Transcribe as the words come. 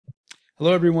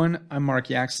Hello everyone, I'm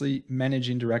Mark Yaxley,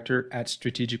 Managing Director at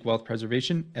Strategic Wealth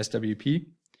Preservation, SWP.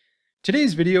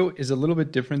 Today's video is a little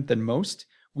bit different than most.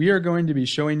 We are going to be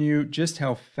showing you just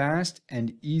how fast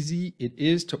and easy it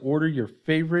is to order your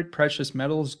favorite precious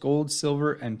metals, gold,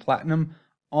 silver, and platinum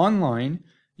online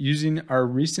using our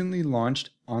recently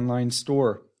launched online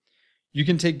store. You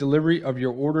can take delivery of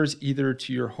your orders either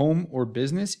to your home or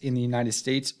business in the United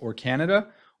States or Canada,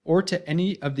 or to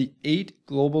any of the 8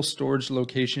 global storage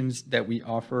locations that we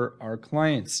offer our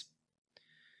clients.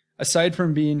 Aside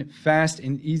from being fast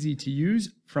and easy to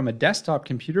use from a desktop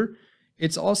computer,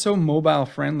 it's also mobile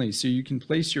friendly, so you can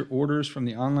place your orders from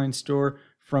the online store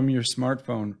from your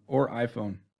smartphone or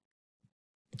iPhone.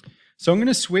 So I'm going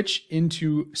to switch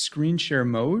into screen share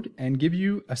mode and give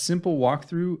you a simple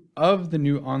walkthrough of the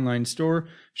new online store,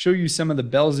 show you some of the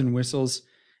bells and whistles,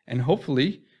 and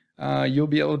hopefully you'll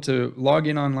be able to log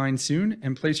in online soon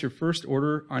and place your first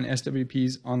order on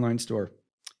SWP's online store.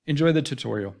 Enjoy the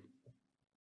tutorial.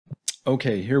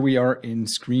 Okay, here we are in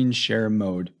screen share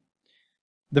mode.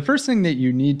 The first thing that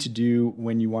you need to do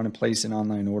when you want to place an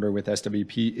online order with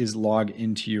SWP is log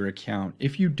into your account.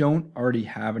 If you don't already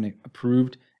have an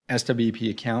approved SWP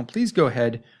account, please go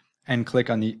ahead and click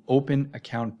on the Open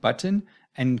Account button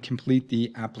and complete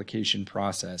the application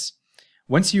process.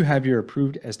 Once you have your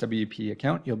approved SWP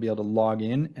account, you'll be able to log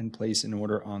in and place an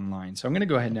order online. So I'm going to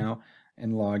go ahead now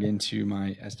and log into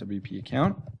my SWP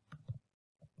account.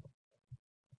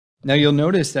 Now you'll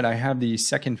notice that I have the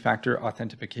second factor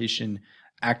authentication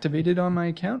activated on my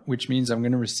account, which means I'm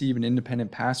going to receive an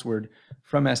independent password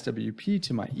from SWP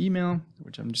to my email,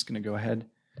 which I'm just going to go ahead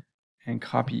and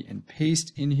copy and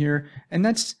paste in here. And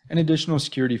that's an additional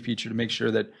security feature to make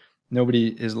sure that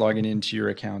nobody is logging into your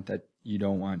account that you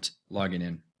don't want logging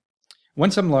in.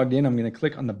 Once I'm logged in, I'm going to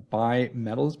click on the Buy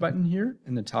Metals button here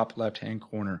in the top left-hand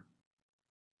corner.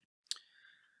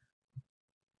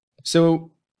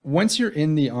 So once you're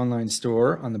in the online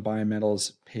store on the Buy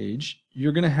Metals page,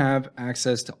 you're going to have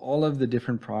access to all of the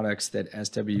different products that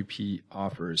SWP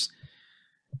offers.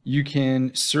 You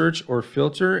can search or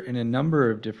filter in a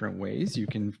number of different ways. You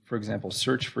can, for example,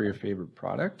 search for your favorite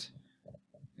product.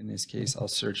 In this case, I'll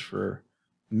search for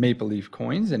maple leaf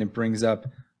coins, and it brings up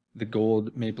the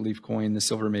gold maple leaf coin, the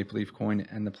silver maple leaf coin,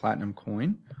 and the platinum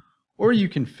coin. Or you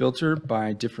can filter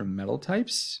by different metal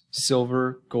types,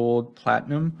 silver, gold,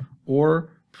 platinum,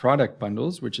 or product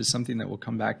bundles, which is something that we'll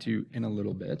come back to in a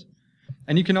little bit.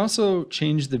 And you can also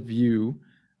change the view,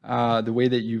 the way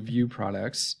that you view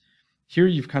products. Here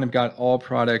you've kind of got all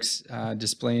products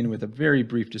displaying with a very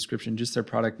brief description, just their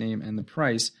product name and the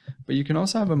price, but you can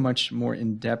also have a much more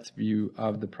in-depth view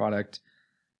of the product.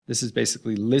 This is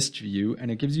basically list view,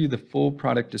 and it gives you the full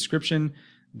product description,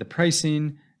 the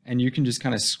pricing, and you can just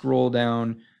kind of scroll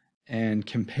down and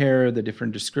compare the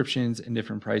different descriptions and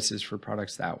different prices for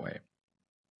products that way.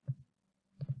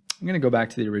 I'm going to go back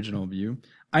to the original view.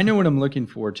 I know what I'm looking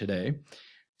for today.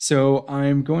 So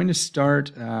I'm going to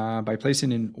start by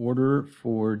placing an order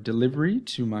for delivery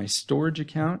to my storage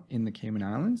account in the Cayman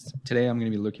Islands. Today I'm going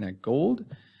to be looking at gold,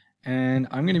 and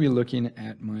I'm going to be looking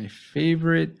at my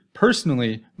favorite,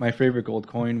 personally, my favorite gold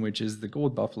coin, which is the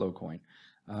gold buffalo coin.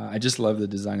 I just love the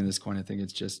design of this coin. I think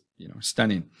it's just,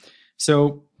 stunning.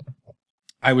 So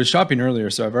I was shopping earlier,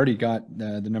 so I've already got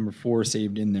the number 4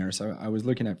 saved in there. So I was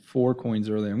looking at 4 coins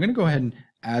earlier. I'm going to go ahead and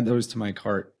add those to my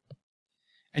cart.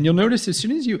 And you'll notice as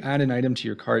soon as you add an item to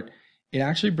your cart, it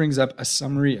actually brings up a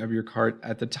summary of your cart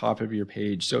at the top of your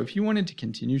page. So if you wanted to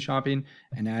continue shopping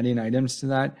and adding items to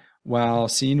that while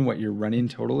seeing what your running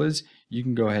total is, you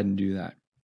can go ahead and do that.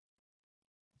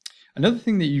 Another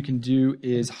thing that you can do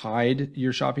is hide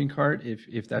your shopping cart.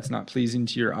 If that's not pleasing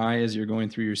to your eye as you're going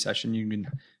through your session, you can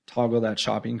toggle that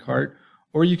shopping cart,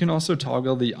 or you can also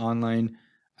toggle the online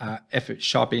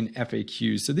shopping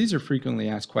FAQs. So these are frequently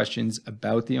asked questions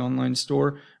about the online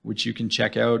store, which you can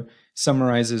check out.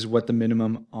 Summarizes what the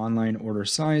minimum online order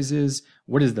size is,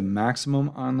 what is the maximum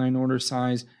online order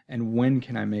size, and when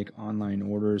can I make online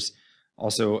orders.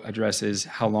 Also addresses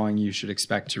how long you should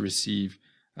expect to receive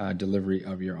delivery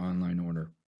of your online order.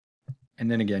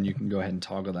 And then again, you can go ahead and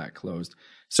toggle that closed.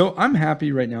 So I'm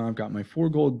happy right now. I've got my 4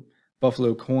 gold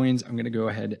buffalo coins. I'm going to go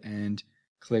ahead and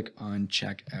click on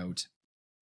checkout.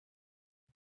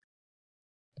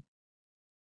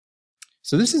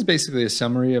 So this is basically a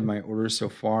summary of my orders so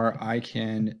far. I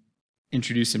can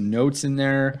introduce some notes in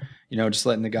there, just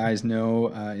letting the guys know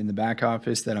in the back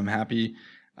office that I'm happy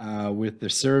with the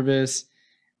service.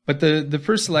 But the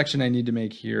first selection I need to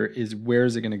make here is, where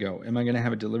is it going to go? Am I going to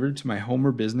have it delivered to my home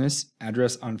or business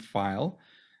address on file?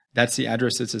 That's the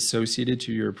address that's associated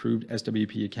to your approved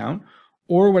SWP account.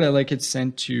 Or would I like it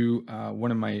sent to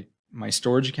one of my my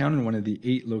storage account in one of the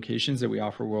 8 locations that we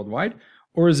offer worldwide,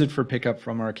 or is it for pickup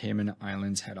from our Cayman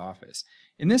Islands head office?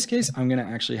 In this case, I'm going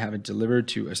to actually have it delivered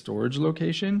to a storage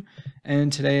location,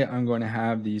 and today I'm going to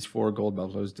have these 4 gold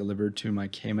buffaloes delivered to my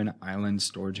Cayman Islands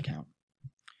storage account.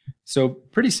 So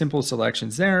pretty simple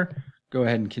selections there. Go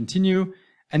ahead and continue.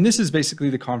 And this is basically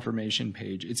the confirmation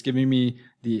page. It's giving me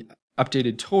the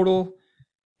updated total.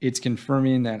 It's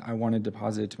confirming that I want to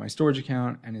deposit it to my storage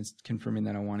account, and it's confirming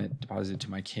that I want it deposited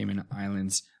to my Cayman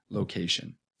Islands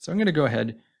location. So I'm going to go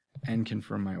ahead and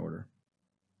confirm my order.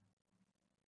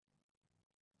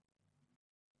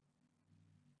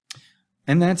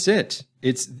 And that's it.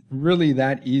 It's really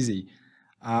that easy.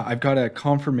 I've got a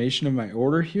confirmation of my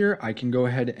order here. I can go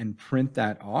ahead and print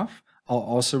that off. I'll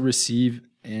also receive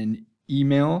an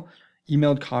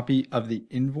emailed copy of the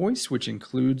invoice, which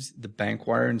includes the bank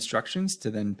wire instructions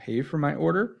to then pay for my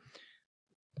order.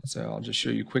 So I'll just show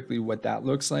you quickly what that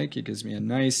looks like. It gives me a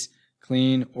nice,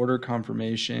 clean order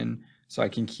confirmation, so I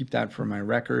can keep that for my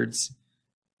records.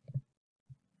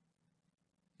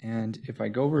 And if I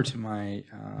go over to my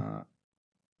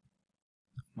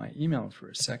email for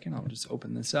a second, I'll just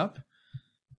open this up.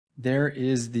 There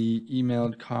is the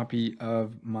emailed copy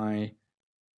of my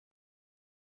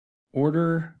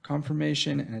order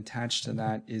confirmation, and attached to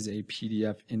that is a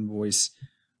PDF invoice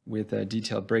with a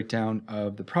detailed breakdown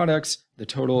of the products, the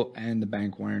total, and the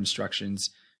bank wire instructions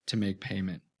to make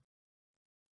payment.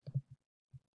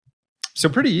 So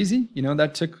pretty easy. You know,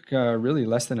 that took really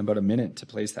less than about a minute to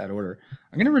place that order.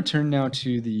 I'm going to return now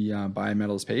to the buy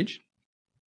metals page.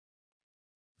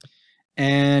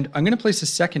 And I'm going to place a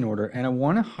second order, and I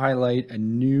want to highlight a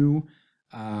new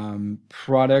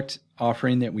product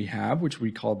offering that we have, which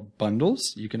we call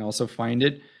bundles. You can also find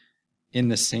it in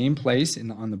the same place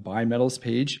on the buy metals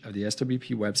page of the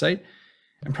SWP website.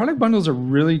 And product bundles are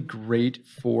really great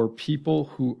for people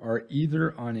who are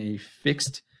either on a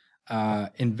fixed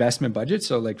investment budget.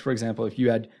 So like, for example, if you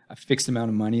had a fixed amount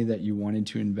of money that you wanted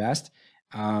to invest,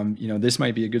 you know, this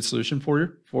might be a good solution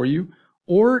for you.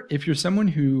 Or if you're someone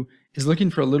who is looking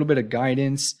for a little bit of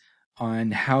guidance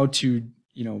on how to,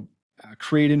 you know,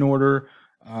 create an order,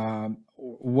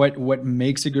 what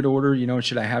makes a good order, you know,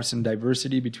 should I have some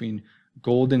diversity between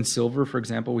gold and silver? For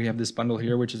example, we have this bundle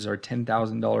here, which is our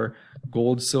 $10,000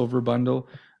 gold silver bundle.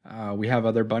 We have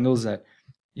other bundles that,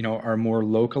 you know, are more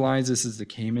localized. This is the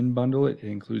Cayman bundle. It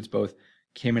includes both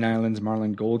Cayman Islands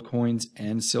Marlin gold coins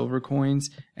and silver coins,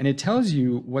 and it tells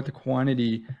you what the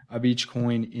quantity of each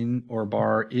coin in or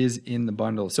bar is in the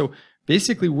bundle. So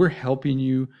basically, we're helping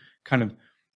you kind of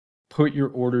put your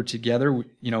order together.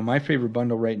 You know, my favorite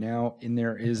bundle right now in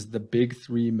there is the Big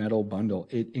 3 metal bundle.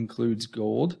 It includes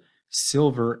gold,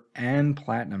 silver, and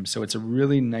platinum. So it's a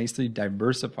really nicely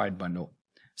diversified bundle.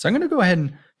 So I'm going to go ahead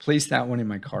and place that one in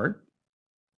my cart.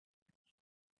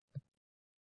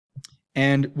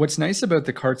 And what's nice about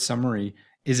the cart summary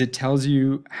is it tells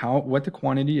you what the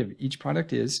quantity of each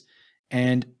product is,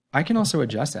 and I can also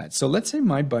adjust that. So let's say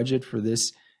my budget for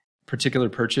this particular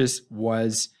purchase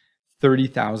was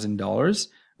 $30,000.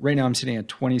 Right now I'm sitting at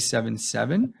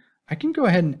 $27,700. I can go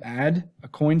ahead and add a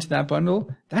coin to that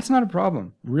bundle. That's not a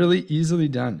problem. Really easily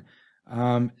done.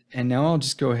 And now I'll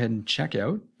just go ahead and check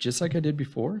out, just like I did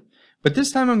before. But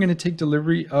this time I'm going to take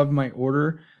delivery of my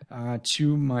order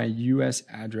to my US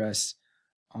address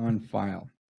on file.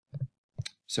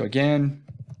 So again,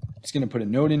 just going to put a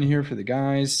note in here for the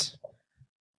guys,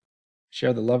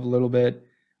 share the love a little bit.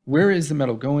 Where is the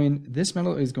metal going? This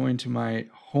metal is going to my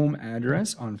home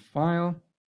address on file,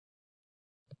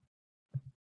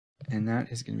 and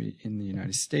that is going to be in the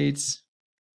United States.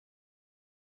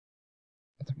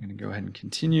 So I'm going to go ahead and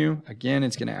continue. Again,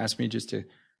 it's going to ask me just to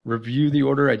review the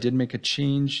order. I did make a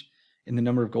change in the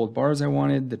number of gold bars I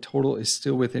wanted. The total is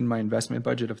still within my investment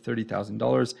budget of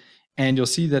 $30,000. And you'll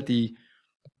see that the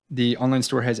online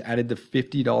store has added the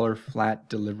 $50 flat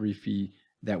delivery fee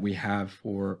that we have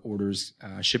for orders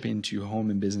shipping to home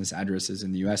and business addresses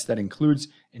in the US. That includes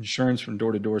insurance from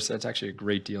door to door. So that's actually a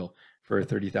great deal for a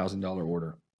 $30,000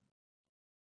 order.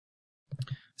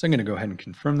 So I'm going to go ahead and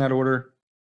confirm that order.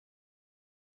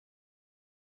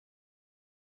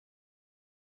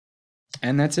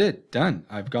 And that's it, done.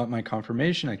 I've got my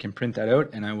confirmation. I can print that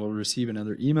out, and I will receive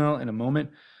another email in a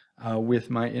moment with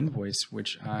my invoice,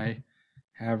 which I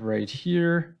have right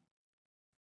here.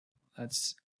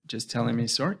 That's just telling me,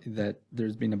 sorry, that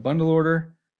there's been a bundle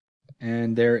order,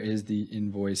 and there is the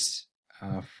invoice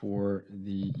for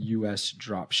the US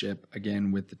dropship,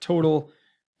 again with the total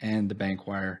and the bank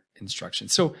wire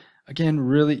instructions. So again,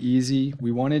 really easy.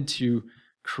 We wanted to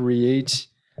create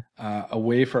a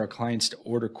way for our clients to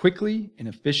order quickly and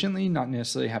efficiently, not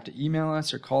necessarily have to email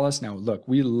us or call us. Now, look,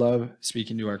 we love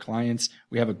speaking to our clients.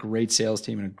 We have a great sales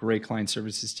team and a great client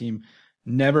services team.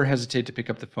 Never hesitate to pick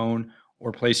up the phone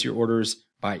or place your orders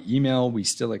by email. We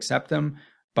still accept them,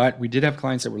 but we did have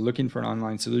clients that were looking for an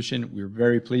online solution. We were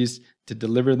very pleased to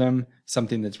deliver them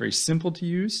something that's very simple to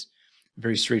use,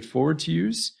 very straightforward to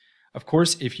use. Of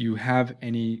course, if you have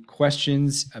any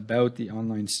questions about the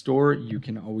online store, you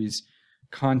can always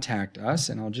contact us,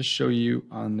 and I'll just show you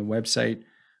on the website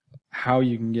how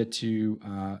you can get to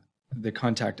the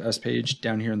contact us page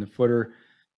down here in the footer.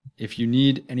 If you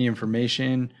need any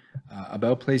information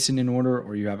about placing an order,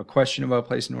 or you have a question about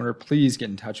placing an order, please get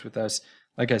in touch with us.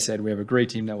 Like I said, we have a great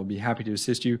team that will be happy to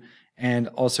assist you. And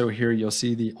also here you'll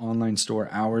see the online store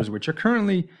hours, which are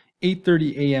currently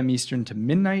 8:30 a.m. Eastern to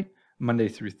midnight, Monday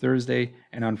through Thursday.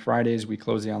 And on Fridays, we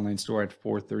close the online store at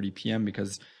 4:30 p.m.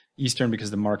 Eastern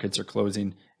because the markets are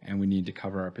closing and we need to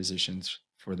cover our positions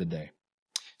for the day.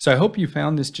 So I hope you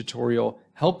found this tutorial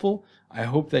helpful. I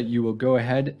hope that you will go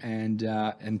ahead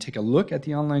and take a look at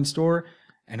the online store,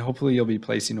 and hopefully you'll be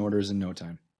placing orders in no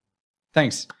time.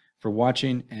 Thanks for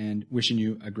watching and wishing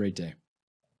you a great day.